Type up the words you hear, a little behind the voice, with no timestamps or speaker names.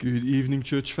Good evening,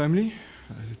 church family.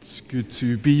 It's good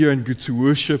to be here and good to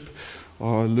worship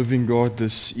our living God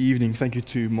this evening. Thank you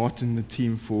to Martin and the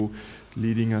team for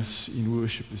leading us in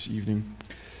worship this evening.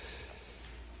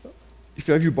 If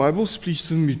you have your Bibles, please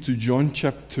turn me to John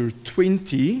chapter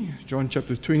 20. John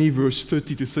chapter 20, verse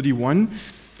 30 to 31.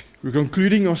 We're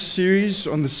concluding our series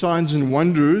on the signs and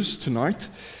wonders tonight.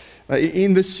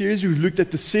 In this series, we've looked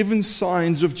at the 7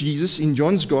 signs of Jesus in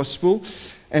John's Gospel.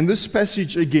 And this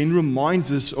passage again reminds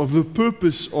us of the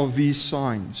purpose of these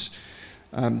signs.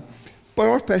 But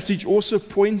our passage also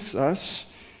points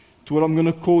us to what I'm going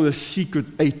to call the secret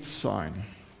 8th sign,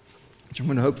 which I'm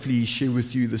going to hopefully share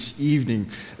with you this evening.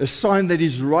 A sign that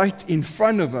is right in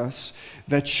front of us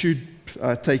that should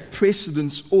take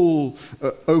precedence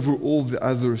over all the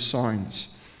other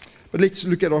signs. But let's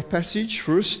look at our passage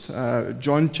first,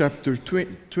 John chapter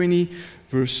 20,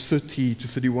 verse 30 to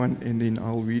 31, and then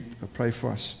I'll pray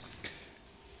for us.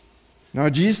 Now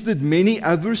Jesus did many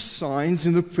other signs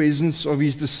in the presence of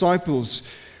his disciples,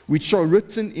 which are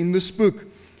written in this book.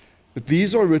 But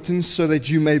these are written so that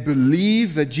you may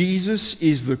believe that Jesus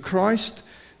is the Christ,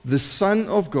 the Son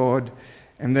of God,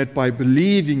 and that by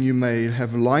believing you may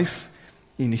have life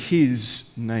in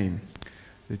his name.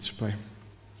 Let's pray.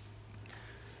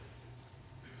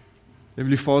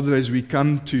 Heavenly Father, as we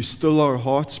come to still our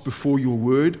hearts before your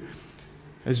word,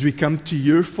 as we come to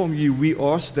hear from you, we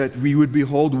ask that we would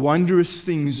behold wondrous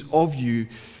things of you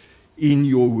in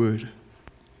your word.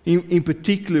 In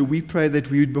particular, we pray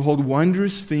that we would behold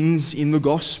wondrous things in the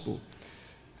gospel.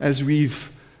 As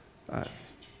we've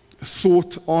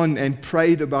thought on and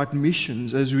prayed about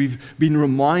missions, as we've been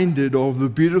reminded of the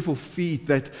beautiful feet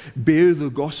that bear the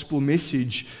gospel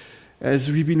message,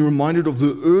 as we've been reminded of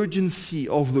the urgency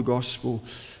of the gospel,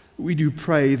 we do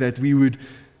pray that we would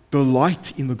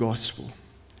delight in the gospel,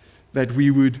 that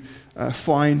we would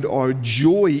find our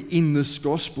joy in this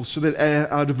gospel, so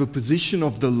that out of a position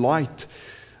of delight,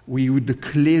 we would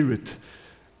declare it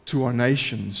to our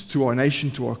nations, to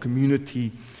our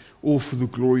community, all for the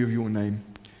glory of your name.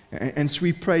 And so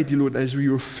we pray, dear Lord, as we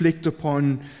reflect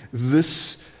upon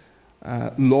this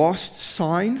last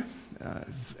sign,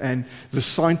 and the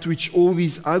sign to which all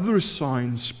these other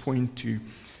signs point to,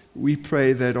 we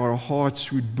pray that our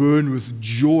hearts would burn with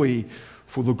joy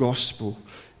for the gospel,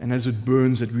 and as it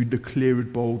burns, that we declare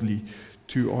it boldly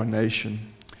to our nation.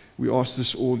 We ask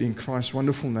this all in Christ's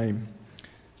wonderful name.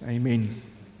 Amen.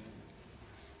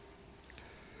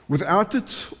 Without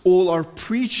it, all our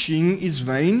preaching is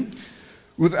vain.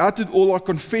 Without it, all our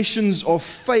confessions of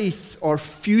faith are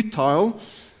futile.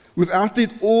 Without it,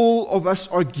 all of us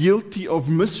are guilty of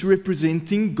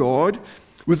misrepresenting God.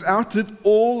 Without it,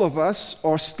 all of us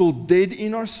are still dead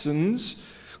in our sins.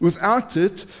 Without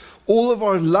it, all of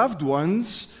our loved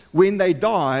ones, when they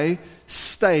die,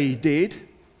 stay dead.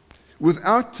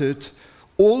 Without it,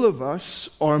 all of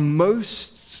us are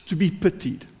most to be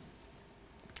pitied.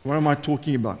 What am I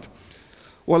talking about?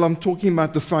 Well, I'm talking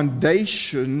about the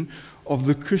foundation of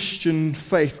the Christian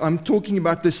faith. I'm talking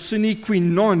about the sine qua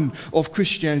non of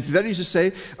Christianity. That is to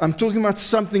say, I'm talking about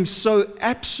something so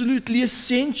absolutely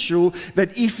essential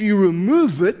that if you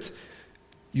remove it,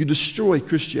 you destroy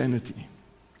Christianity.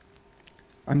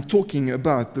 I'm talking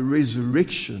about the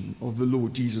resurrection of the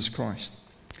Lord Jesus Christ.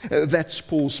 That's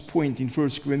Paul's point in 1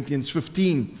 Corinthians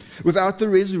 15. Without the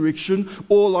resurrection,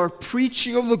 all our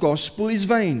preaching of the gospel is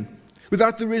vain.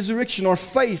 Without the resurrection, our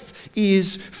faith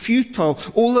is futile.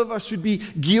 All of us would be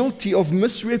guilty of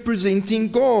misrepresenting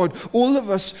God. All of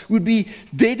us would be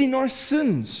dead in our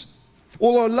sins.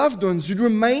 All our loved ones would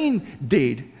remain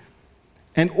dead.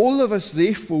 And all of us,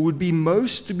 therefore, would be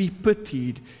most to be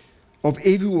pitied of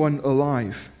everyone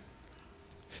alive.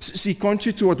 See,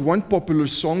 contrary to what one popular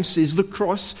song says, the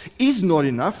cross is not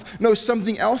enough. No,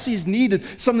 something else is needed.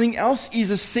 Something else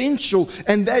is essential,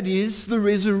 and that is the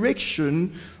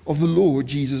resurrection of the Lord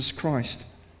Jesus Christ.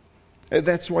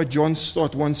 That's why John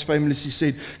Stott once famously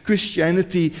said,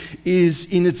 Christianity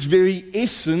is in its very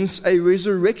essence a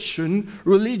resurrection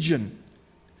religion.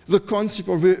 The concept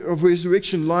of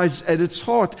resurrection lies at its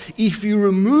heart. If you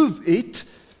remove it,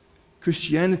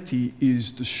 Christianity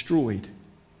is destroyed.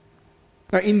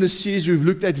 Now, in this series, we've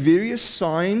looked at various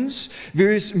signs,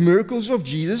 various miracles of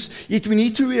Jesus, yet we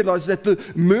need to realize that the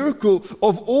miracle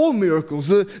of all miracles,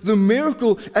 the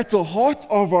miracle at the heart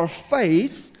of our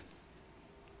faith,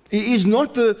 is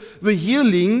not the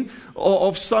healing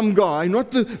of some guy,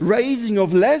 not the raising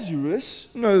of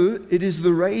Lazarus. No, it is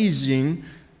the raising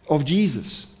of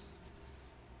Jesus.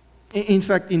 In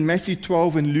fact, in Matthew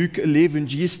 12 and Luke 11,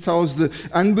 Jesus tells the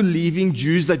unbelieving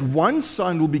Jews that one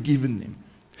sign will be given them.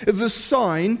 The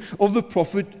sign of the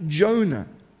prophet Jonah.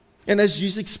 And as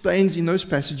Jesus explains in those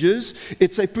passages,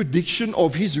 it's a prediction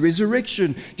of his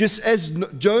resurrection. Just as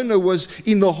Jonah was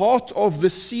in the heart of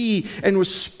the sea and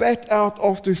was spat out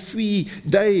after 3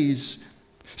 days,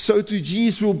 so too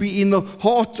Jesus will be in the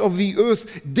heart of the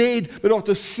earth, dead, but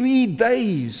after 3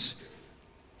 days,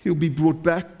 he'll be brought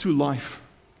back to life,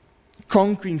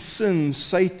 conquering sin,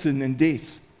 Satan, and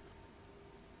death.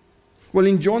 Well,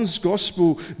 in John's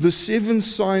Gospel, the 7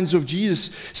 signs of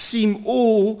Jesus seem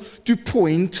all to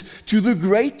point to the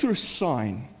greater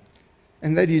sign,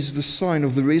 and that is the sign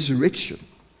of the resurrection.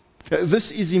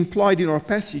 This is implied in our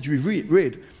passage we've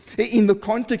read. In the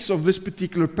context of this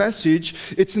particular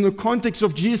passage, it's in the context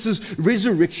of Jesus'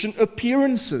 resurrection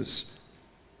appearances.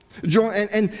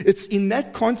 And it's in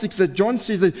that context that John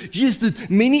says that Jesus did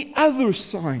many other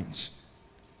signs.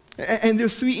 And there are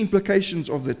 3 implications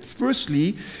of that.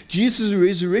 Firstly, Jesus'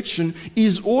 resurrection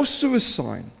is also a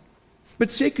sign. But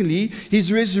secondly,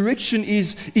 his resurrection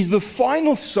is the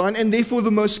final sign and therefore the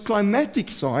most climatic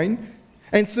sign.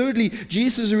 And thirdly,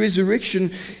 Jesus'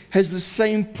 resurrection has the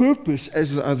same purpose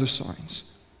as the other signs.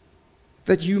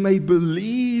 That you may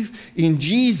believe in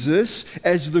Jesus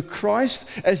as the Christ,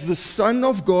 as the Son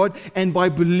of God, and by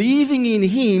believing in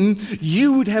him,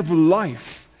 you would have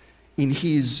life in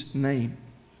his name.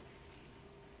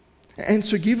 And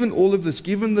so given all of this,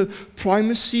 given the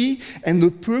primacy and the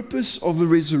purpose of the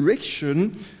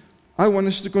resurrection, I want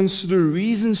us to consider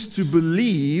reasons to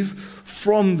believe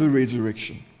from the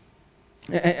resurrection.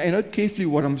 And note carefully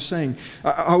what I'm saying.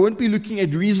 I won't be looking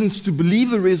at reasons to believe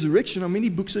the resurrection. Now, many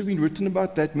books have been written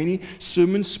about that, many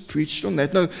sermons preached on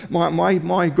that. No,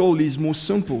 my goal is more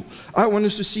simple. I want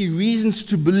us to see reasons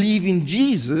to believe in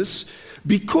Jesus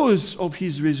because of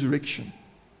his resurrection.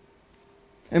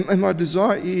 And my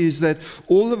desire is that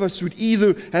all of us would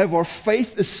either have our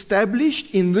faith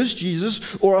established in this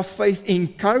Jesus or our faith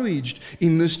encouraged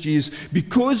in this Jesus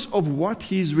because of what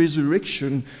his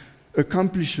resurrection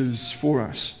accomplishes for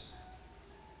us.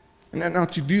 And now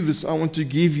to do this, I want to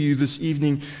give you this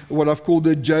evening what I've called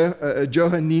a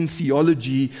Johannine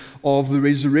theology of the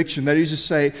resurrection. That is to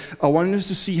say, I want us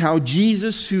to see how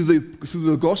Jesus, through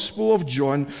the Gospel of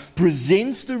John,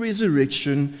 presents the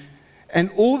resurrection and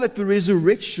all that the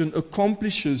resurrection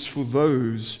accomplishes for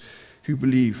those who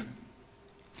believe.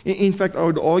 In fact, I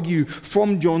would argue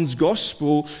from John's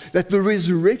Gospel that the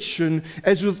resurrection,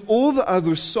 as with all the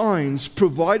other signs,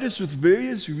 provide us with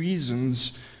various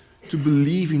reasons to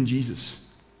believe in Jesus.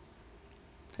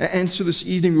 And so this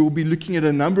evening we will be looking at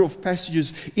a number of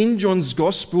passages in John's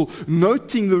Gospel,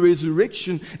 noting the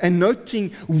resurrection and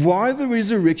noting why the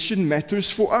resurrection matters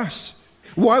for us.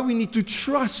 Why we need to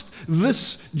trust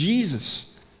this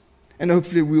Jesus. And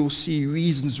hopefully we will see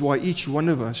reasons why each one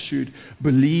of us should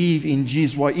believe in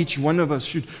Jesus, why each one of us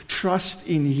should trust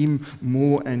in him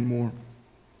more and more.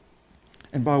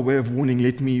 And by way of warning,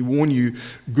 let me warn you,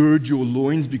 gird your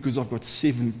loins because I've got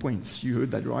 7 points. You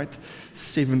heard that right?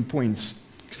 7 points.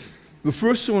 The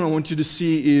first one I want you to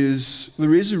see is the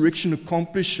resurrection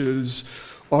accomplishes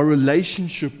our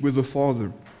relationship with the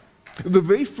Father. The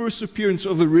very first appearance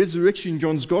of the resurrection in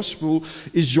John's Gospel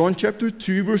is John chapter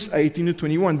 2, verse 18 to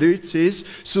 21. There it says,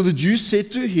 "So the Jews said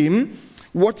to him,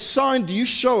 'What sign do you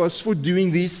show us for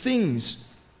doing these things?'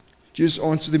 Jesus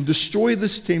answered them, 'Destroy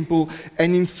this temple,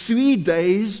 and in 3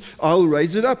 days I'll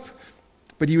raise it up.'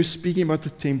 But he was speaking about the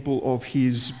temple of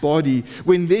his body.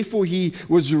 When therefore he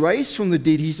was raised from the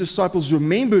dead, his disciples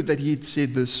remembered that he had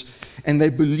said this, and they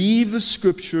believed the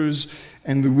scriptures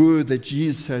and the word that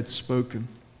Jesus had spoken."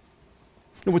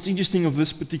 Now, what's interesting of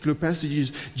this particular passage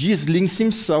is Jesus links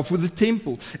himself with the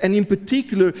temple. And in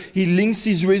particular, he links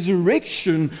his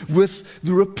resurrection with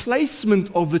the replacement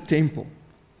of the temple.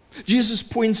 Jesus'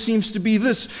 point seems to be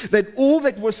this, that all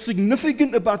that was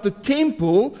significant about the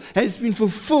temple has been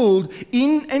fulfilled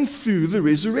in and through the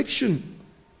resurrection.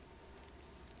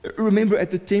 Remember, at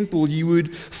the temple, you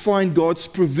would find God's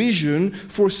provision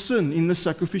for sin in the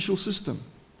sacrificial system.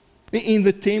 In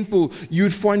the temple, you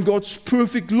would find God's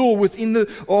perfect law within the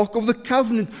Ark of the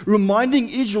Covenant, reminding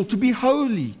Israel to be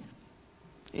holy.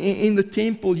 In the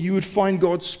temple, you would find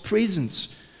God's presence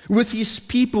with his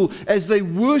people as they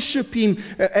worship him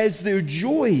as their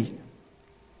joy.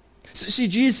 See,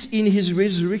 Jesus in his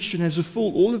resurrection has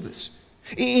fulfilled all of this.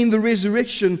 In the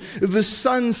resurrection, the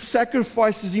Son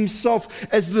sacrifices himself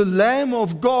as the Lamb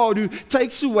of God who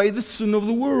takes away the sin of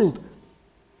the world.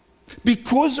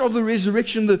 Because of the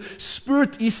resurrection, the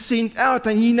Spirit is sent out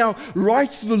and he now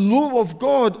writes the law of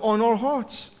God on our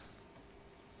hearts.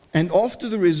 And after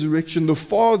the resurrection, the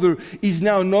Father is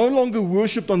now no longer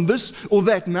worshipped on this or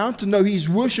that mountain. No, he's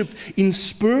worshipped in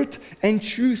spirit and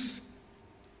truth.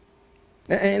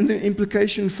 And the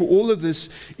implication for all of this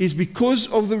is because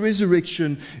of the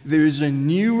resurrection, there is a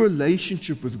new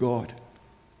relationship with God.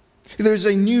 There is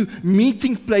a new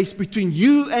meeting place between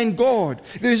you and God.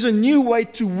 There is a new way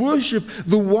to worship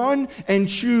the one and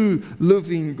true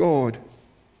living God.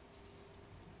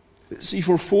 See,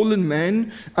 for fallen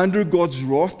man under God's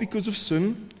wrath because of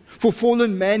sin, for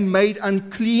fallen man made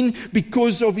unclean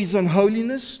because of his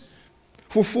unholiness,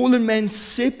 for fallen man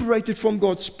separated from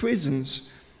God's presence,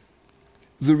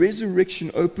 the resurrection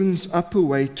opens up a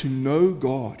way to know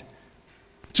God,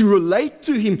 to relate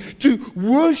to Him, to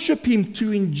worship Him,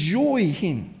 to enjoy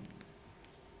Him.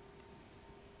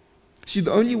 See,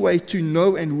 the only way to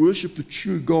know and worship the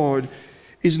true God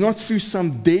is not through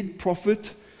some dead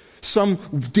prophet, some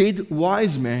dead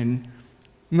wise man.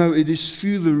 No, it is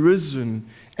through the risen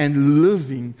and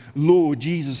living Lord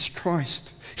Jesus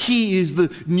Christ. He is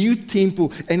the new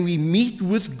temple, and we meet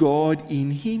with God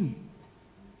in Him.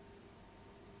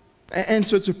 And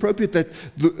so it's appropriate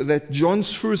that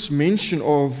John's first mention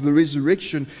of the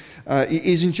resurrection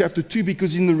is in chapter 2,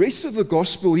 because in the rest of the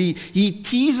gospel he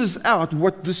teases out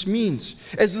what this means.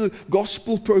 As the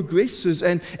gospel progresses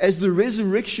and as the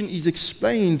resurrection is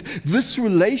explained, this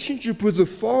relationship with the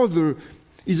Father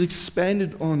is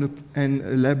expanded on and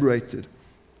elaborated.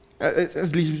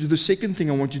 At least the second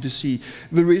thing I want you to see,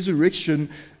 the resurrection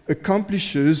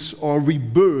accomplishes our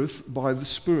rebirth by the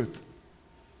Spirit.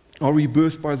 Our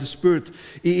rebirth by the Spirit.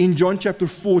 In John chapter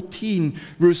 14,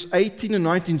 verse 18 and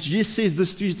 19, Jesus says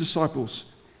this to His disciples: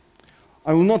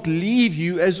 I will not leave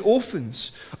you as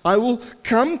orphans. I will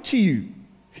come to you.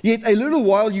 Yet a little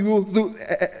while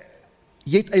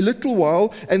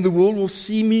and the world will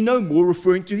see me no more,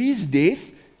 referring to His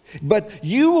death. But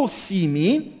you will see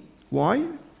me. Why?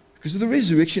 Because of the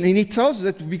resurrection. And He tells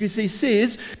us that because He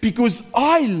says, because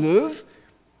I live,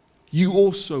 you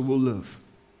also will live.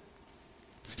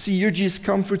 See, here Jesus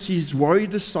comforts His worried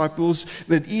disciples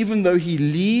that even though He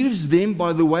leaves them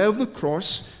by the way of the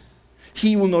cross,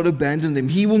 He will not abandon them.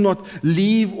 He will not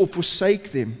leave or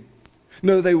forsake them.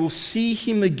 No, they will see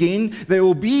Him again. They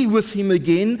will be with Him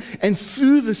again. And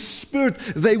through the Spirit,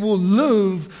 they will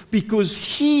live because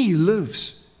He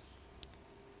lives.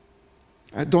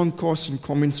 Don Carson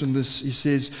comments on this. He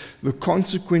says, the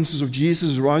consequences of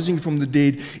Jesus rising from the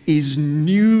dead is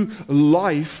new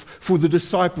life for the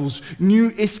disciples,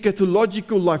 new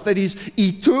eschatological life, that is,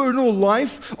 eternal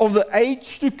life of the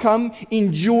age to come,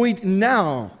 enjoyed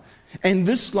now. And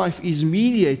this life is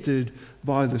mediated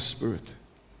by the Spirit.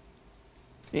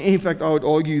 In fact, I would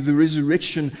argue the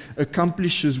resurrection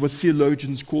accomplishes what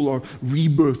theologians call our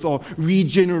rebirth, our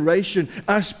regeneration,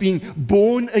 us being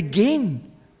born again.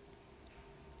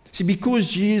 See, because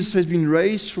Jesus has been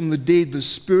raised from the dead, the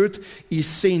Spirit is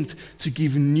sent to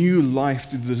give new life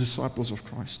to the disciples of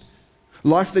Christ.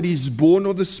 Life that is born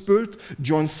of the Spirit,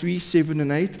 John 3, 7 and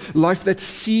 8. Life that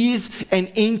sees and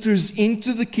enters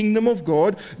into the kingdom of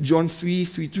God, John 3,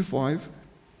 3 to 5.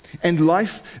 And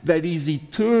life that is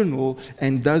eternal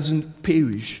and doesn't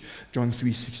perish, John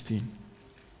 3, 16.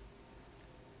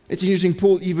 It's interesting,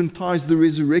 Paul even ties the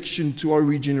resurrection to our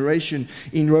regeneration.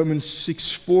 In Romans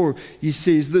 6:4, he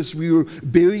says this: we were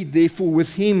buried therefore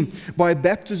with Him by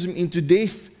baptism into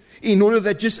death, in order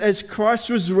that just as Christ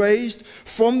was raised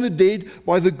from the dead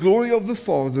by the glory of the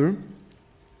Father,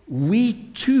 we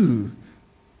too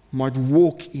might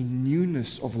walk in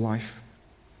newness of life.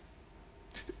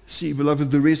 See,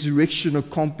 beloved, the resurrection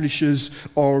accomplishes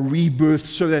our rebirth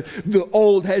so that the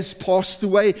old has passed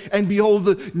away and behold,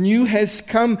 the new has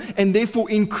come, and therefore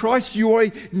in Christ you are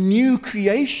a new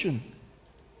creation.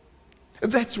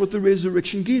 That's what the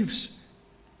resurrection gives.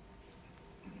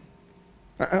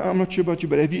 I'm not sure about you,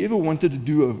 but have you ever wanted a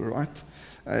do-over, right?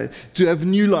 To have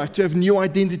new life, to have new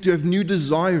identity, to have new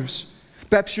desires.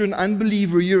 Perhaps you're an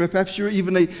unbeliever here, perhaps you're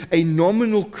even a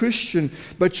nominal Christian,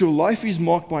 but your life is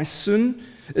marked by sin.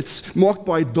 It's marked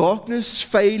by darkness,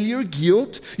 failure,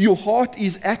 guilt. Your heart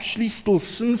is actually still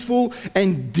sinful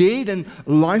and dead and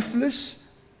lifeless.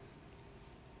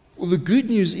 Well, the good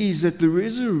news is that the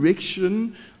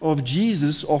resurrection of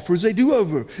Jesus offers a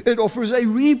do-over. It offers a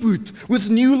reboot with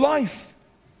new life.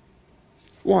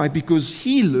 Why? Because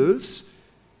He lives,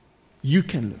 you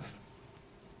can live.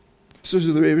 So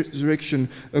the resurrection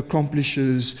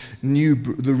accomplishes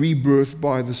the rebirth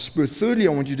by the Spirit. Thirdly,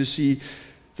 I want you to see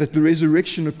that the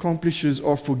resurrection accomplishes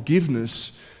our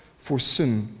forgiveness for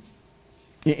sin.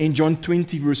 In John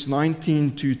 20, verse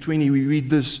 19 to 20, we read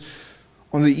this: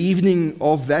 on the evening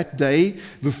of that day,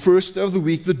 the first of the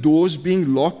week, the doors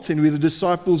being locked, and where the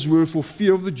disciples were for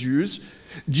fear of the Jews,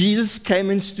 Jesus came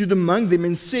and stood among them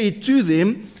and said to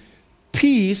them,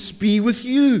 "Peace be with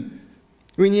you."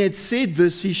 When he had said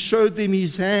this, he showed them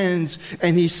his hands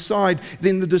and his side.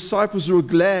 Then the disciples were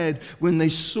glad when they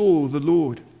saw the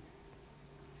Lord.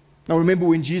 Now remember,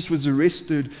 when Jesus was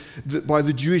arrested by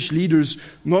the Jewish leaders,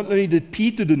 not only did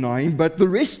Peter deny him, but the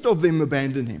rest of them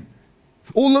abandoned him.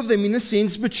 All of them, in a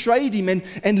sense, betrayed him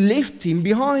and left him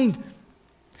behind.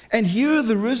 And here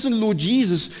the risen Lord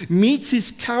Jesus meets his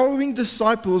cowering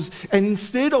disciples, and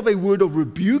instead of a word of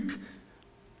rebuke,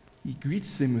 he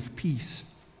greets them with peace.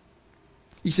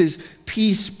 He says,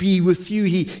 "Peace be with you."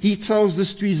 He tells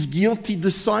this to his guilty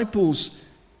disciples.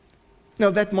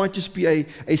 Now that might just be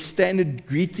a standard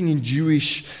greeting in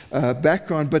Jewish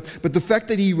background, but the fact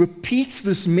that he repeats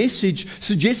this message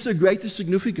suggests a greater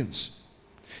significance.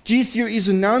 Jesus here is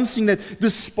announcing that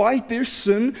despite their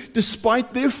sin,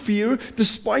 despite their fear,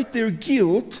 despite their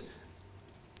guilt,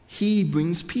 he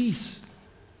brings peace.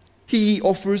 He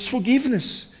offers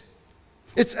forgiveness.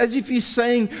 It's as if he's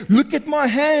saying, "Look at my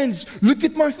hands, look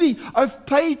at my feet. I've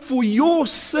paid for your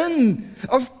sin.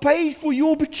 I've paid for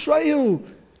your betrayal.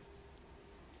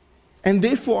 And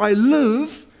therefore I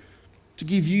live to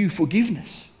give you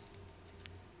forgiveness."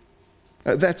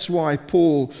 That's why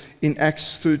Paul in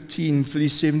Acts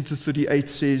 13:37-38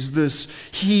 says this: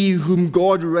 "He whom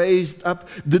God raised up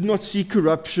did not see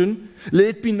corruption. Let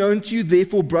it be known to you,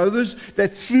 therefore, brothers,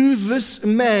 that through this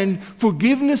man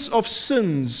forgiveness of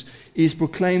sins is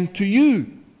proclaimed to you."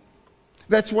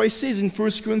 That's why he says in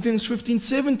 1 Corinthians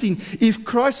 15:17, "If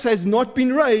Christ has not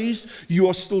been raised, you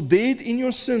are still dead in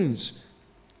your sins."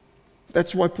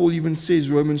 That's why Paul even says,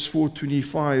 Romans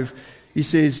 4:25, he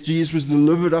says, "Jesus was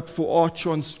delivered up for our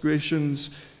transgressions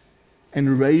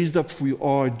and raised up for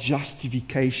our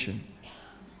justification."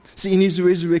 See, in his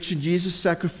resurrection, Jesus'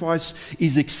 sacrifice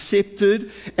is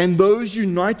accepted, and those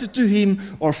united to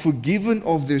him are forgiven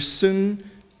of their sin,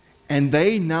 and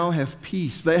they now have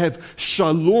peace. They have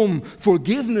shalom,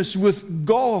 forgiveness with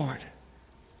God.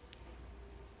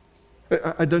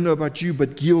 I don't know about you,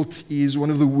 but guilt is one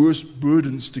of the worst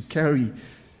burdens to carry.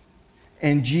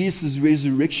 And Jesus'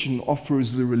 resurrection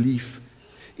offers the relief.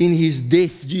 In his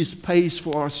death, Jesus pays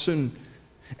for our sin.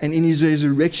 And in his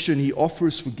resurrection, he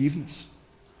offers forgiveness.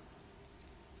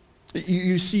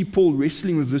 You see Paul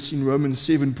wrestling with this in Romans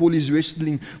 7. Paul is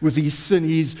wrestling with his sin,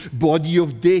 his body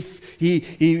of death. He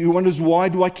wonders, why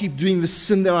do I keep doing the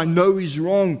sin that I know is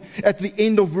wrong? At the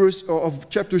end of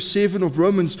chapter 7 of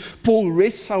Romans, Paul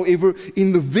rests, however,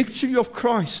 in the victory of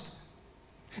Christ.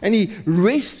 And he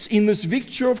rests in this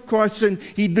victory of Christ, and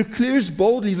he declares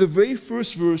boldly, the very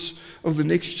first verse of the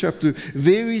next chapter,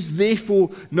 "There is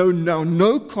therefore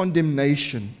no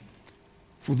condemnation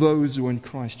for those who are in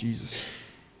Christ Jesus."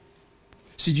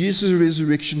 See, Jesus'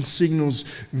 resurrection signals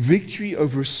victory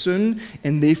over sin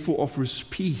and therefore offers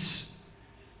peace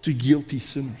to guilty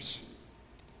sinners.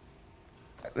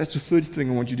 That's the third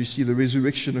thing I want you to see. The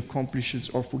resurrection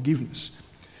accomplishes our forgiveness.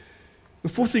 The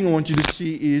fourth thing I want you to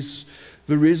see is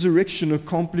the resurrection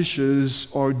accomplishes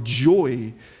our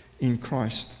joy in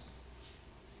Christ.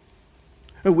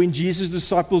 When Jesus'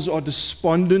 disciples are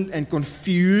despondent and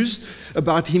confused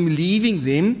about him leaving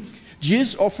them,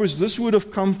 Jesus offers this word of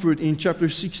comfort in chapter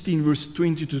 16, verse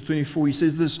 20-24. He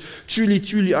says this: "Truly,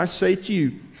 truly, I say to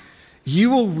you, you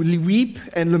will weep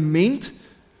and lament,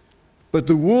 but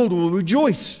the world will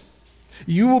rejoice.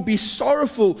 You will be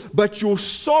sorrowful, but your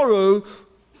sorrow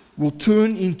will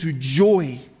turn into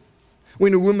joy.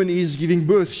 When a woman is giving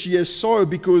birth, she has sorrow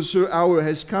because her hour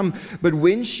has come. But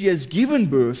when she has given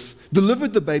birth,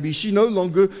 delivered the baby, she no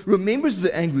longer remembers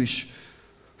the anguish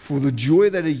for the joy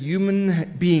that a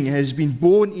human being has been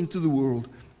born into the world.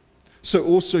 So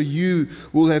also you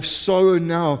will have sorrow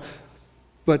now,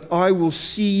 but I will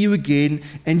see you again,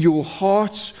 and your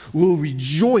hearts will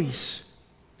rejoice,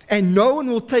 and no one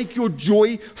will take your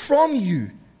joy from you.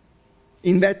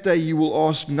 In that day you will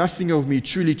ask nothing of me.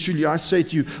 Truly, truly, I say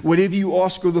to you, whatever you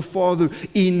ask of the Father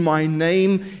in my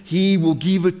name, he will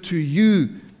give it to you.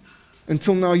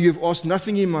 Until now you have asked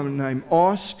nothing in my name.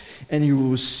 Ask, and you will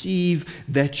receive,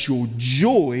 that your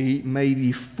joy may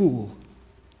be full."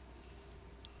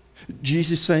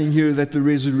 Jesus is saying here that the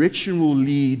resurrection will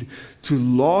lead to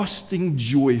lasting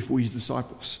joy for his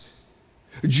disciples.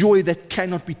 Joy that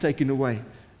cannot be taken away.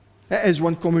 As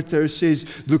one commentator says,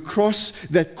 the cross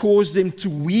that caused them to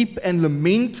weep and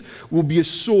lament will be a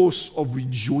source of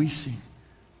rejoicing.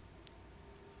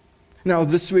 Now,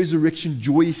 this resurrection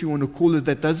joy, if you want to call it,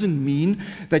 that doesn't mean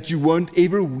that you won't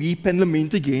ever weep and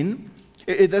lament again.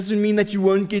 It doesn't mean that you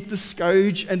won't get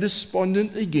discouraged and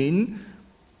despondent again.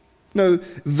 No,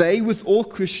 they, with all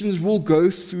Christians, will go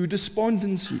through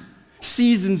despondency,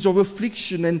 seasons of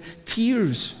affliction and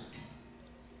tears.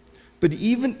 But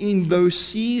even in those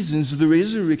seasons, the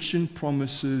resurrection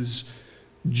promises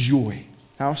joy.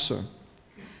 How so?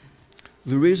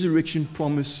 The resurrection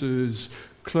promises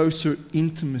closer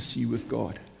intimacy with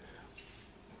God.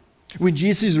 When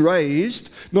Jesus is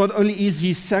raised, not only is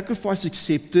his sacrifice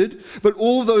accepted, but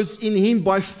all those in him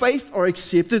by faith are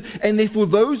accepted, and therefore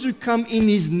those who come in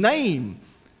his name,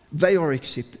 they are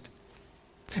accepted.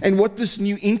 And what this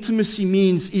new intimacy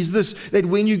means is this, that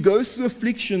when you go through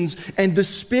afflictions and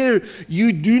despair,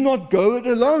 you do not go it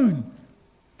alone.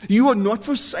 You are not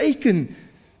forsaken,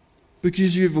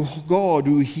 because you have a God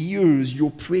who hears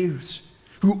your prayers,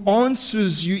 who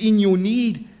answers you in your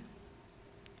need.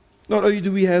 Not only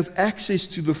do we have access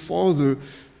to the Father,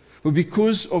 but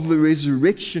because of the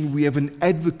resurrection, we have an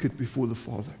advocate before the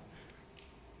Father.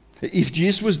 If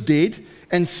Jesus was dead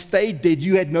and stayed dead,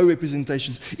 you had no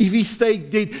representations. If he stayed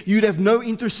dead, you'd have no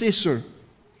intercessor.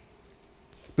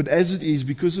 But as it is,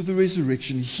 because of the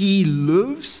resurrection, he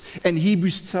lives, and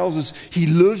Hebrews tells us he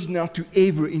lives now to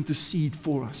ever intercede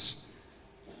for us.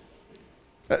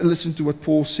 Listen to what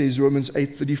Paul says, Romans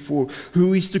 8:34.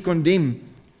 Who is to condemn?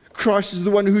 Christ is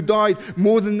the one who died.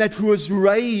 More than that, who was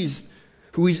raised,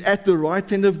 who is at the right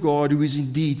hand of God, who is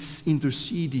indeed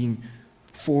interceding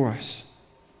for us.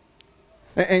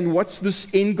 And what's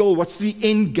this end goal? What's the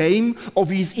end game of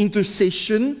his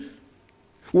intercession?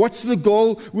 What's the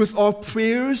goal with our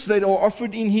prayers that are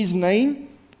offered in his name?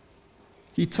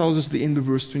 He tells us at the end of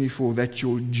verse 24, that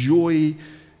your joy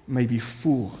may be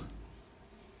full.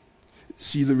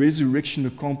 See, the resurrection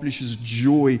accomplishes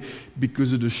joy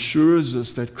because it assures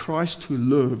us that Christ who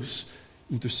lives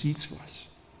intercedes for us.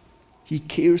 He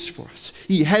cares for us.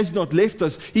 He has not left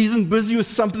us. He isn't busy with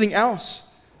something else.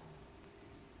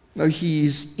 No, he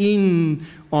is in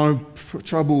our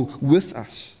trouble with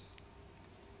us.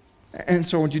 And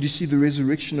so I want you to see the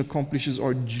resurrection accomplishes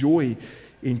our joy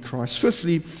in Christ.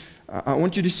 Fifthly, I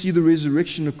want you to see the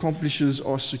resurrection accomplishes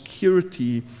our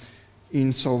security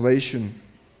in salvation.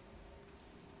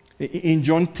 In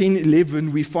John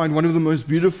 10:11, we find one of the most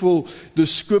beautiful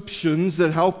descriptions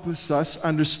that helps us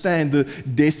understand the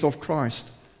death of Christ.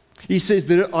 He says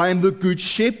that I am the good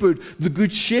shepherd. The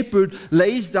good shepherd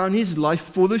lays down his life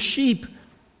for the sheep.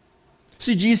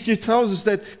 See, Jesus tells us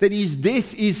that his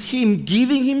death is him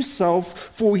giving himself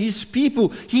for his people.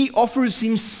 He offers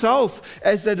himself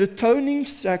as that atoning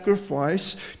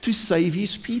sacrifice to save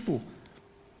his people.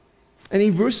 And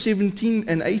in verse 17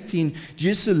 and 18,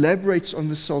 Jesus elaborates on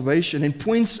the salvation and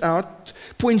points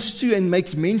to and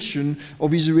makes mention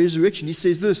of his resurrection. He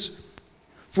says this,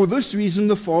 for this reason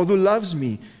the Father loves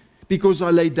me, because I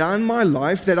lay down my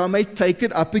life that I may take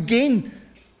it up again.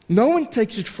 No one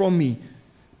takes it from me,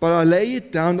 but I lay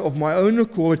it down of my own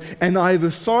accord, and I have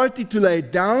authority to lay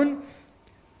it down,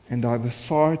 and I have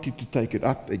authority to take it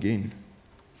up again.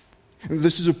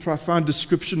 This is a profound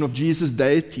description of Jesus'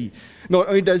 deity. Not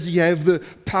only does he have the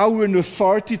power and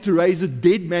authority to raise a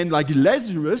dead man like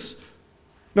Lazarus,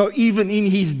 no, even in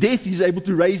his death he's able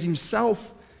to raise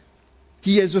himself.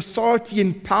 He has authority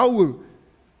and power.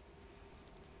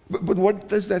 But what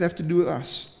does that have to do with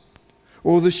us?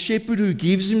 Well, the shepherd who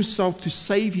gives himself to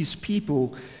save his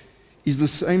people is the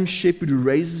same shepherd who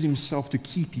raises himself to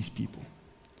keep his people.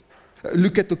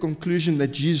 Look at the conclusion that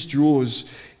Jesus draws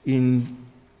in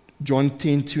John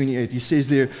 10:28. He says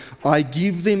there, I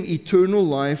give them eternal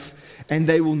life, and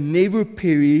they will never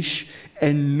perish,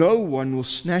 and no one will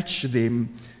snatch them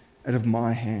out of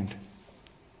my hand.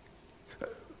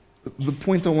 The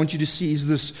point I want you to see is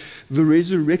this: the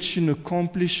resurrection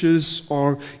accomplishes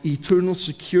our eternal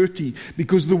security,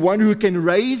 because the one who can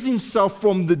raise himself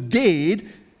from the dead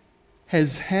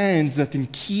has hands that can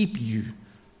keep you,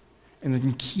 and that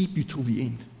can keep you till the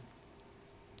end.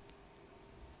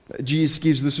 Jesus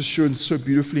gives this assurance so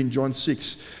beautifully in John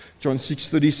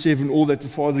 6:37, all that the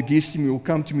Father gives to me will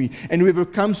come to me, and whoever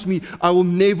comes to me I will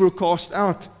never cast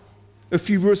out. A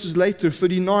few verses later,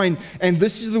 39, and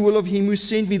this is the will of him who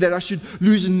sent me, that I should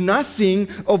lose nothing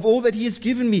of all that he has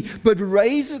given me, but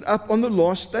raise it up on the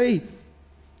last day.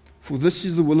 For this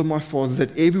is the will of my Father,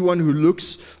 that everyone who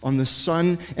looks on the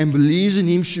Son and believes in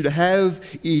him should have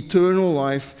eternal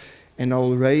life, and I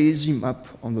will raise him up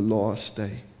on the last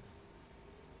day.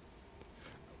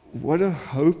 What a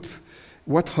hope,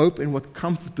 what hope and what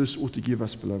comfort this ought to give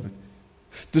us, beloved.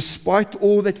 Despite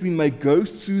all that we may go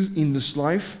through in this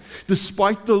life,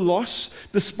 despite the loss,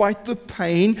 despite the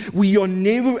pain, we are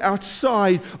never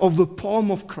outside of the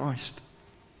palm of Christ.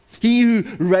 He who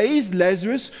raised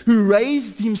Lazarus, who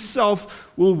raised himself,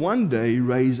 will one day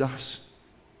raise us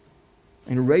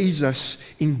and raise us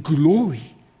in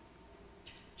glory.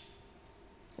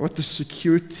 What the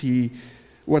security,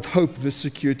 what hope this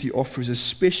security offers,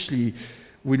 especially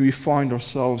when we find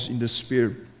ourselves in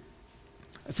despair.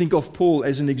 think of Paul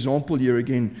as an example here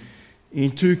again.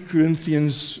 In 2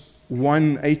 Corinthians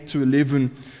 1, 8 to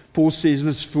 11, Paul says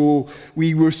this, "For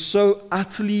we were so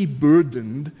utterly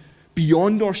burdened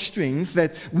beyond our strength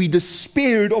that we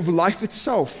despaired of life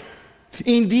itself.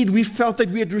 Indeed, we felt that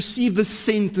we had received the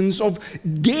sentence of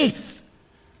death.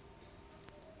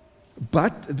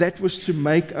 But that was to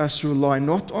make us rely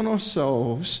not on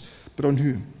ourselves, but on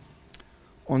whom?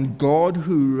 On God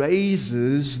who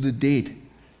raises the dead.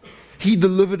 He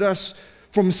delivered us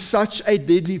from such a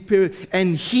deadly peril,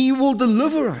 and He will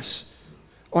deliver us.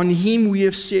 On Him we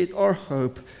have set our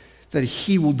hope that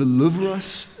He will deliver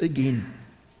us again."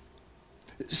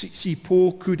 See,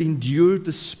 Paul could endure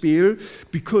despair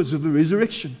because of the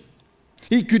resurrection.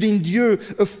 He could endure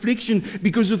affliction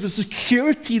because of the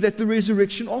security that the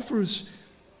resurrection offers.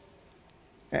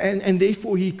 And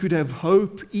therefore he could have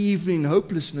hope even in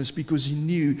hopelessness because he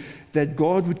knew that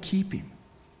God would keep him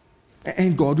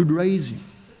and God would raise him.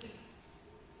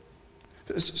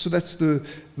 So that's the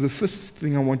fifth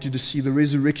thing I want you to see. The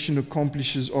resurrection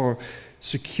accomplishes our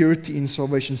security in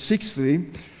salvation. Sixthly,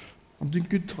 I'm doing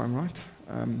good time, right?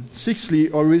 Sixthly,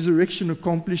 our resurrection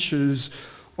accomplishes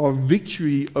our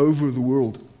victory over the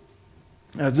world.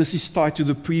 This is tied to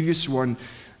the previous one,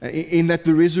 in that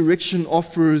the resurrection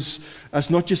offers us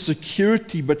not just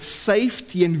security, but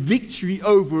safety and victory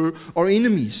over our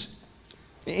enemies.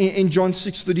 In John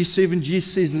 6:37,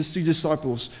 Jesus says this to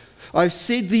disciples, "I've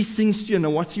said these things to you."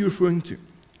 Now, what's he referring to?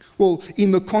 Well,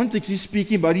 in the context, he's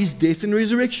speaking about his death and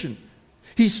resurrection.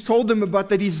 He's told them about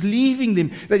that he's leaving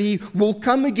them, that he will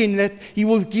come again, that he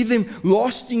will give them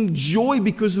lasting joy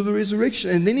because of the resurrection.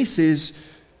 And then he says,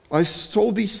 "I've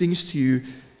told these things to you,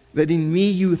 that in me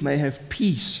you may have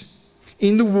peace.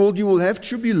 In the world you will have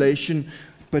tribulation,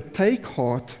 but take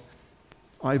heart,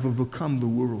 I've overcome the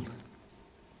world."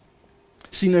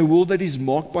 See, in a world that is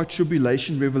marked by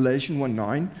tribulation, Revelation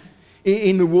 1:9,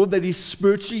 in a world that is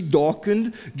spiritually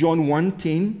darkened, John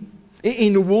 1:10,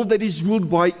 in a world that is ruled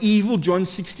by evil, John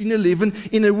 16:11,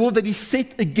 in a world that is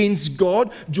set against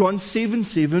God, John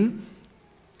 7:7,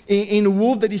 in a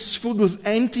world that is filled with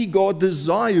anti-God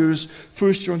desires,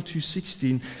 1 John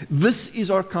 2:16, this is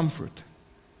our comfort.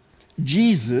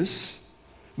 Jesus,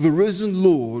 the risen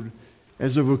Lord,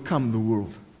 has overcome the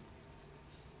world.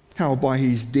 How? By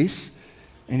his death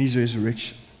and his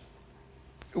resurrection.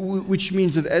 Which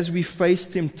means that as we face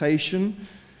temptation,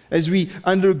 as we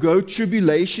undergo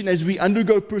tribulation, as we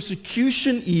undergo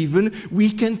persecution even, we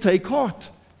can take heart.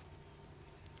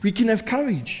 We can have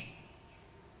courage.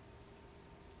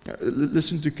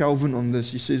 Listen to Calvin on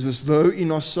this. He says this, "Though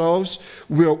in ourselves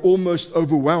we are almost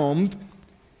overwhelmed,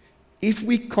 if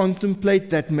we contemplate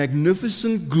that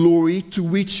magnificent glory to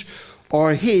which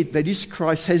our head, that is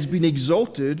Christ, has been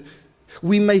exalted,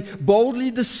 we may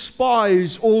boldly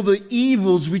despise all the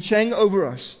evils which hang over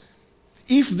us.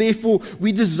 If, therefore,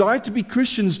 we desire to be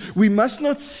Christians, we must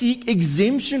not seek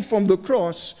exemption from the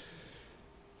cross,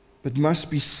 but must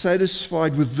be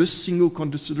satisfied with this single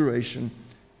consideration,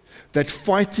 that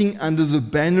fighting under the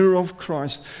banner of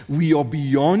Christ, we are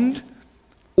beyond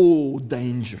all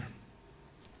danger,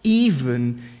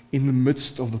 even in the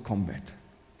midst of the combat."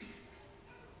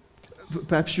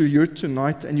 Perhaps you're here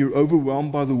tonight and you're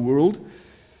overwhelmed by the world.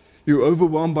 You're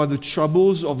overwhelmed by the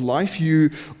troubles of life. You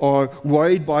are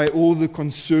worried by all the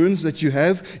concerns that you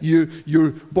have.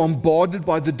 You're bombarded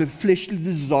by the fleshly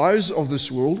desires of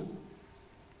this world.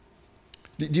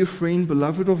 Dear friend,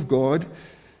 beloved of God,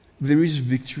 there is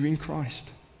victory in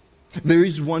Christ. There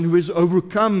is one who has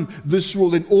overcome this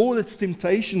world and all its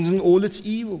temptations and all its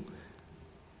evil.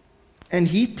 And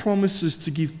he promises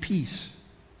to give peace,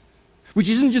 which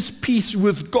isn't just peace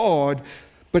with God,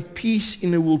 but peace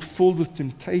in a world filled with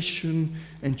temptation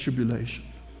and tribulation.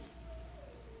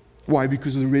 Why?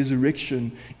 Because of the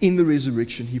resurrection. In the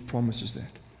resurrection, he promises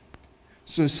that.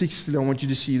 So sixthly, I want you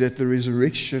to see that the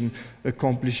resurrection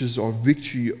accomplishes our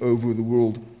victory over the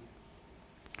world.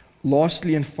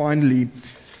 Lastly and finally,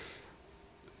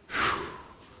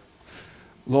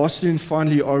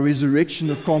 our resurrection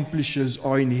accomplishes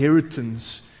our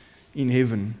inheritance in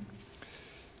heaven.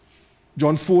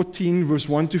 John 14, verse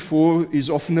 1-4 is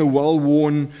often a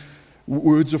well-worn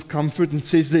words of comfort, and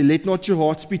says there, "Let not your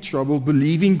hearts be troubled.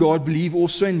 Believe in God, believe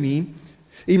also in me.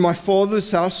 In my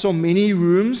Father's house are many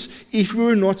rooms. If we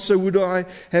were not so, would I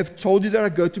have told you that I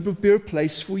go to prepare a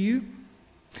place for you?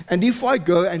 And if I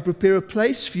go and prepare a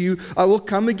place for you, I will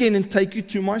come again and take you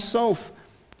to myself,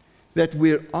 that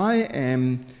where I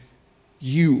am,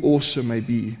 you also may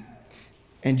be.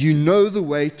 And you know the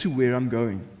way to where I'm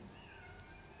going."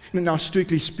 Now,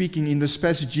 strictly speaking, in this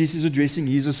passage, Jesus is addressing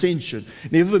his ascension.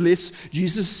 Nevertheless,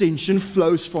 Jesus' ascension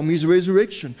flows from his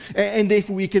resurrection. And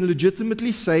therefore, we can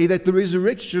legitimately say that the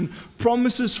resurrection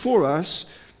promises for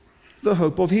us the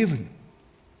hope of heaven.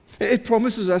 It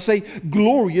promises us a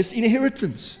glorious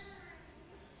inheritance.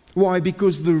 Why?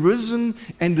 Because the risen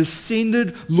and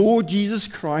ascended Lord Jesus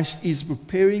Christ is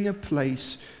preparing a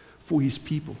place for his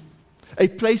people. A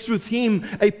place with him,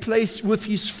 a place with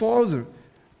his Father.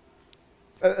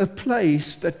 A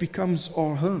place that becomes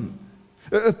our home.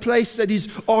 A place that is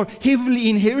our heavenly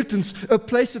inheritance. A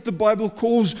place that the Bible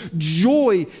calls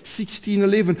joy,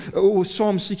 16:11, or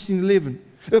Psalm 16:11.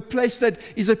 A place that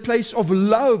is a place of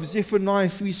love, Zephaniah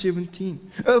 3:17.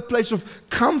 A place of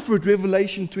comfort,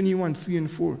 Revelation 21:3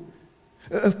 and 4.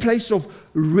 A place of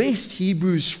rest,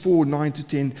 Hebrews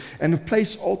 4:9-10. And a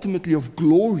place ultimately of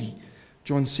glory,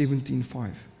 John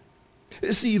 17:5.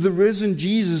 See, the risen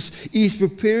Jesus is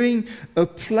preparing a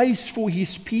place for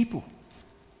his people.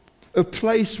 A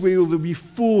place where there will be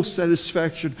full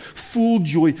satisfaction, full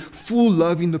joy, full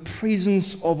love in the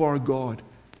presence of our God.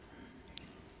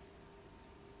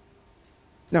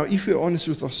 Now, if we're honest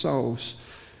with ourselves,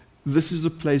 this is a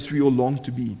place we all long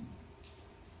to be.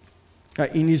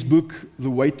 In his book, The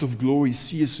Weight of Glory,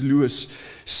 C.S. Lewis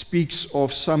speaks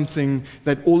of something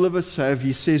that all of us have.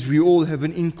 He says we all have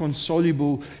an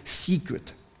inconsolable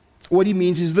secret. What he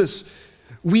means is this: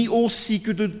 we all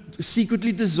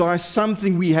secretly desire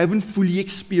something we haven't fully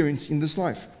experienced in this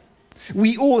life.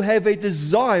 We all have a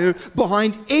desire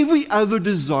behind every other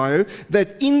desire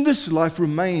that in this life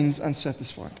remains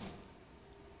unsatisfied.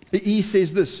 He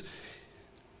says this: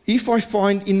 if I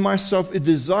find in myself a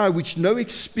desire which no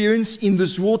experience in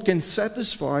this world can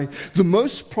satisfy, the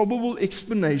most probable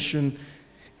explanation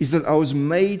is that I was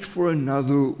made for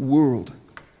another world.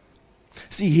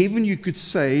 See, heaven, you could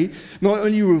say, not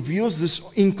only reveals this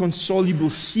inconsolable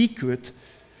secret,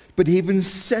 but heaven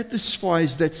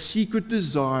satisfies that secret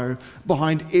desire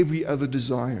behind every other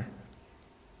desire.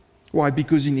 Why?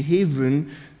 Because in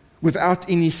heaven, without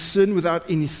any sin, without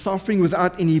any suffering,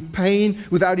 without any pain,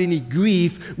 without any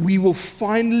grief, we will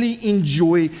finally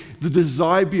enjoy the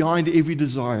desire behind every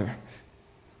desire.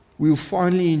 We will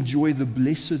finally enjoy the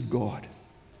blessed God.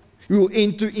 We will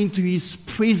enter into his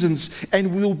presence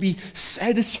and we will be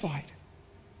satisfied.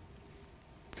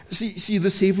 See,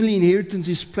 this heavenly inheritance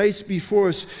is placed before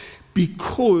us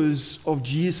because of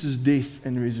Jesus' death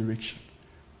and resurrection.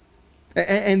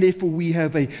 And therefore we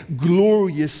have a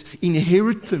glorious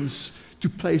inheritance to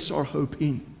place our hope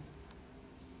in.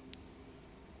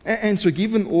 And so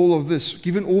given all of this,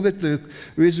 given all that the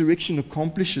resurrection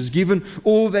accomplishes, given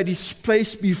all that is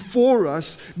placed before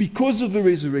us because of the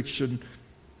resurrection,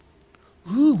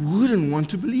 who wouldn't want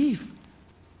to believe?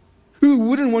 Who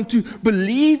wouldn't want to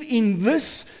believe in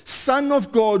this Son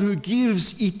of God who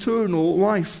gives eternal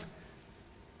life?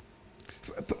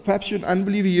 Perhaps you're an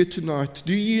unbeliever here tonight.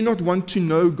 Do you not want to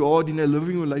know God in a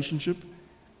living relationship?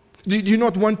 Do you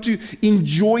not want to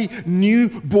enjoy new,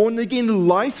 born-again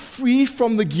life free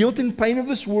from the guilt and pain of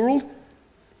this world?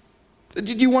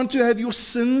 Do you want to have your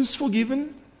sins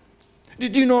forgiven? Do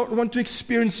you not want to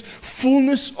experience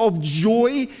fullness of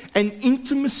joy and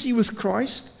intimacy with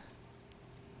Christ?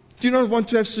 Do you not want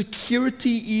to have security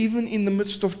even in the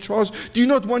midst of trials? Do you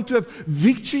not want to have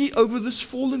victory over this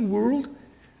fallen world?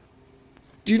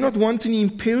 Do you not want an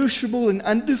imperishable and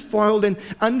undefiled and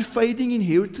unfading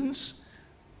inheritance?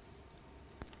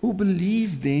 Well,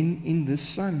 believe then in this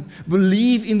Son.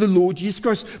 Believe in the Lord Jesus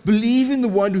Christ. Believe in the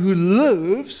one who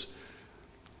lives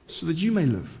so that you may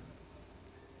live.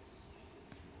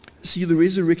 See, the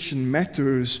resurrection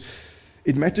matters.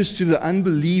 It matters to the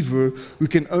unbeliever who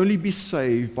can only be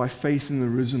saved by faith in the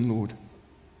risen Lord.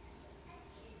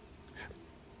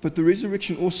 But the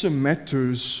resurrection also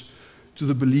matters to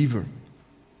the believer.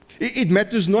 It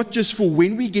matters not just for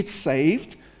when we get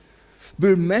saved,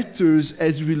 but it matters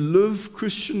as we live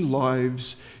Christian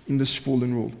lives in this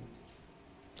fallen world.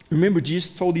 Remember,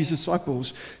 Jesus told his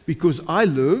disciples, because I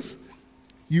live,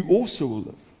 you also will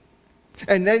live.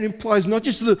 And that implies not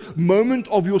just the moment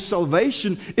of your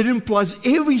salvation, it implies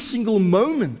every single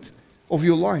moment of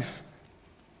your life.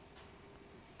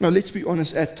 Now, let's be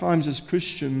honest, at times as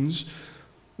Christians,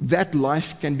 that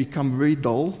life can become very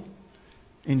dull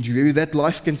and dreary. That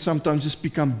life can sometimes just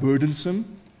become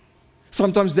burdensome.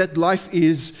 Sometimes that life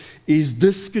is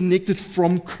disconnected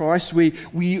from Christ, where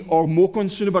we are more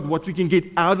concerned about what we can get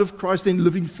out of Christ than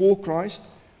living for Christ.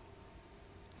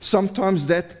 Sometimes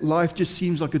that life just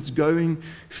seems like it's going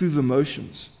through the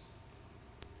motions.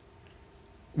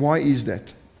 Why is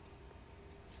that?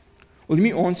 Well, let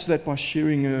me answer that by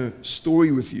sharing a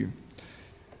story with you.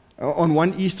 On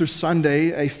one Easter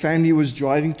Sunday, a family was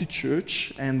driving to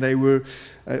church, and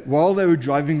while they were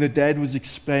driving, the dad was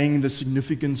explaining the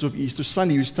significance of Easter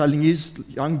Sunday. He was telling his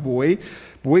young boy,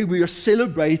 we are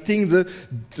celebrating the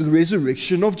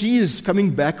resurrection of Jesus, coming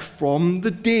back from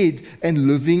the dead and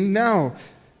living now.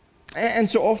 And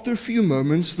so after a few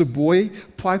moments, the boy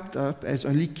piped up, as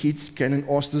only kids can, and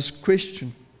asked this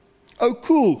question. Oh,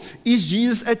 cool. Is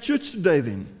Jesus at church today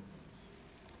then?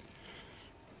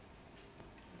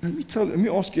 Let me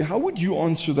ask you, how would you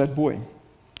answer that boy?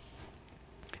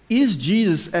 Is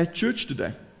Jesus at church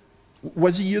today?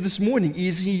 Was he here this morning?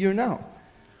 Is he here now?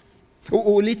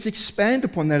 Or let's expand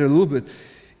upon that a little bit.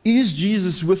 Is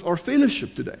Jesus with our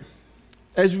fellowship today?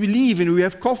 As we leave and we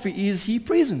have coffee, is he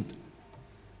present?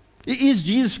 Is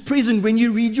Jesus present when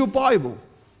you read your Bible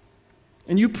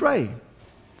and you pray?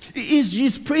 Is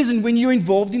Jesus present when you're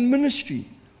involved in ministry?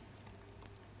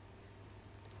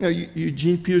 Now,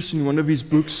 Eugene Peterson, in one of his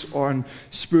books on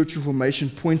spiritual formation,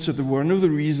 points out that one of the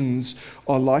reasons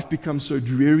our life becomes so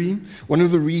dreary, one of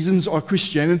the reasons our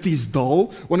Christianity is dull,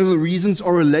 one of the reasons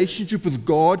our relationship with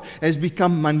God has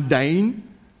become mundane,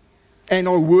 and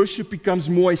our worship becomes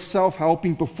more a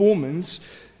self-helping performance,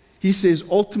 he says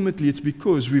ultimately it's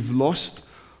because we've lost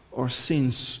our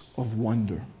sense of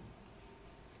wonder.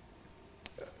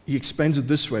 He explains it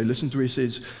this way. Listen to what he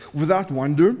says. Without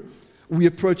wonder, we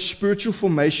approach spiritual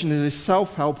formation as a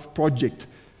self-help project.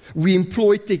 We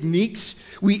employ techniques,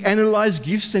 we analyze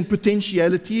gifts and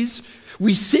potentialities,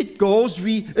 we set goals,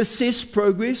 we assess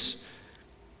progress,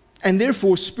 and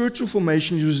therefore spiritual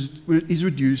formation is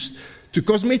reduced to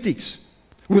cosmetics.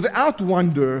 Without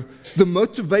wonder, the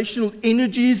motivational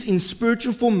energies in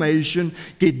spiritual formation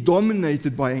get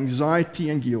dominated by anxiety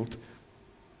and guilt.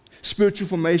 Spiritual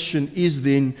formation is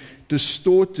then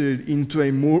distorted into a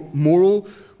moral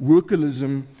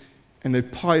workalism and a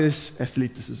pious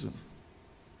athleticism.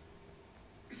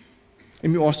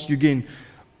 Let me ask you again,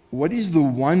 what is the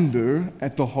wonder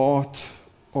at the heart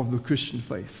of the Christian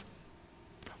faith?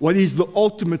 What is the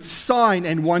ultimate sign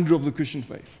and wonder of the Christian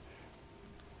faith?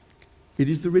 It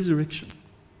is the resurrection.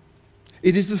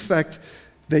 It is the fact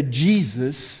that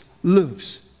Jesus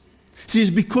lives. See, it's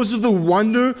because of the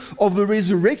wonder of the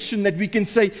resurrection that we can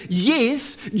say,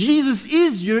 yes, Jesus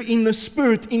is here in the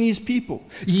Spirit in His people.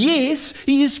 Yes,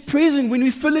 He is present when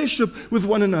we fellowship with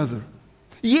one another.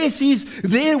 Yes, He's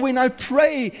there when I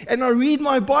pray and I read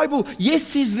my Bible.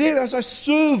 Yes, He's there as I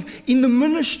serve in the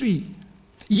ministry.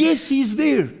 Yes, He's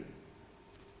there.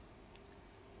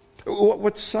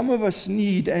 What some of us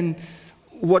need and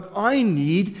what I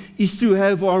need is to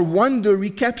have our wonder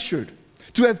recaptured.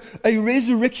 To have a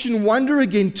resurrection wonder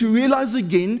again, to realize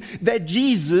again that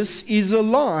Jesus is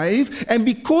alive, and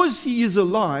because He is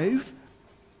alive,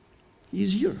 He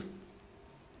is here.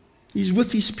 He's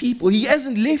with His people. He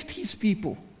hasn't left His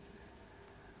people.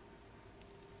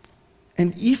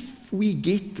 And if we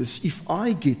get this, if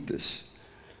I get this,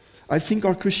 I think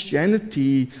our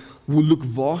Christianity will look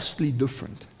vastly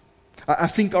different. I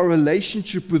think our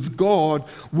relationship with God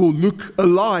will look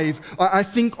alive. I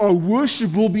think our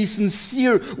worship will be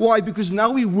sincere. Why? Because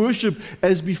now we worship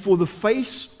as before the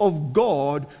face of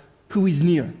God who is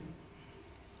near.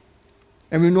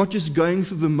 And we're not just going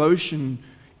through the motion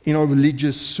in our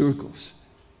religious circles.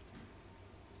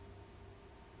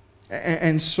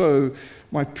 And so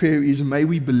my prayer is, may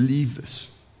we believe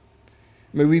this.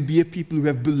 May we be a people who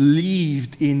have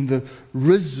believed in the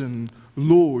risen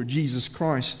Lord Jesus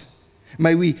Christ.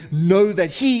 May we know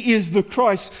that He is the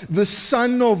Christ, the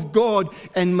Son of God,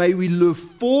 and may we live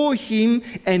for Him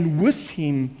and with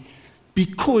Him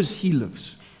because He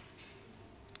lives.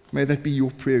 May that be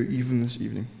your prayer even this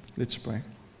evening. Let's pray.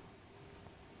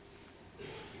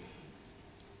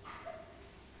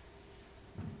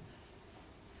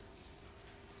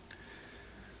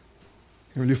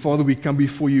 Heavenly Father, we come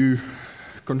before You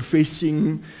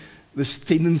confessing this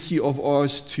tendency of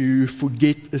ours to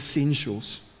forget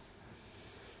essentials.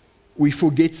 We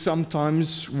forget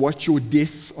sometimes what Your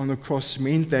death on the cross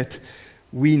meant, that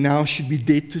we now should be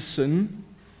dead to sin.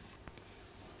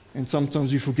 And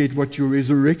sometimes we forget what Your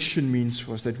resurrection means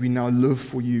for us, that we now live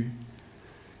for You.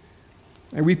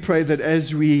 And we pray that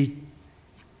as we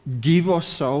give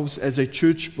ourselves as a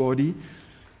church body,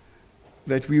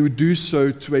 that we would do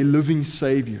so to a living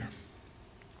Savior.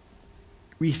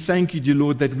 We thank You, dear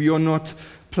Lord, that we are not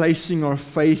placing our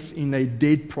faith in a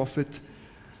dead prophet.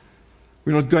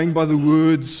 We're not going by the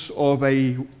words of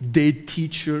a dead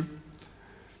teacher,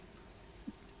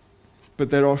 but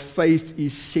that our faith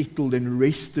is settled and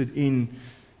rested in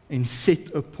and set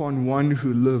upon one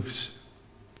who lives,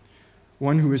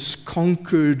 one who has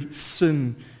conquered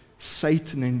sin,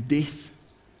 Satan, and death,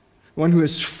 one who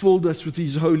has filled us with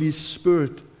His Holy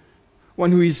Spirit,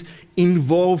 one who is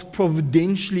involved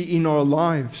providentially in our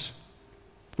lives,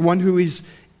 one who is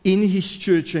in His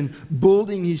church and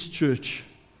building His church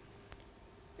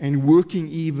and working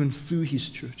even through His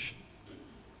church.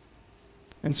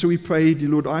 And so we pray, dear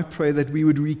Lord, I pray that we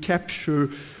would recapture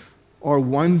our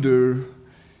wonder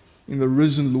in the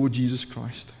risen Lord Jesus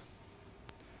Christ.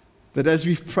 That as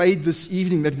we've prayed this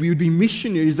evening, that we would be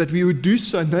missionaries, that we would do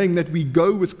so knowing that we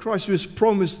go with Christ who has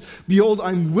promised, behold,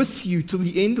 I'm with you till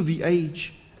the end of the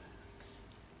age.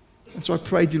 And so I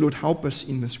pray, dear Lord, help us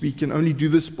in this. We can only do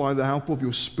this by the help of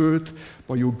your Spirit,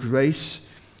 by your grace.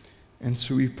 And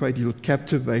so we pray, dear Lord,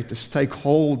 captivate us, take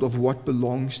hold of what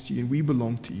belongs to you, and we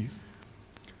belong to you.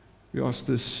 We ask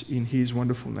this in His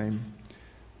wonderful name.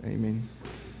 Amen.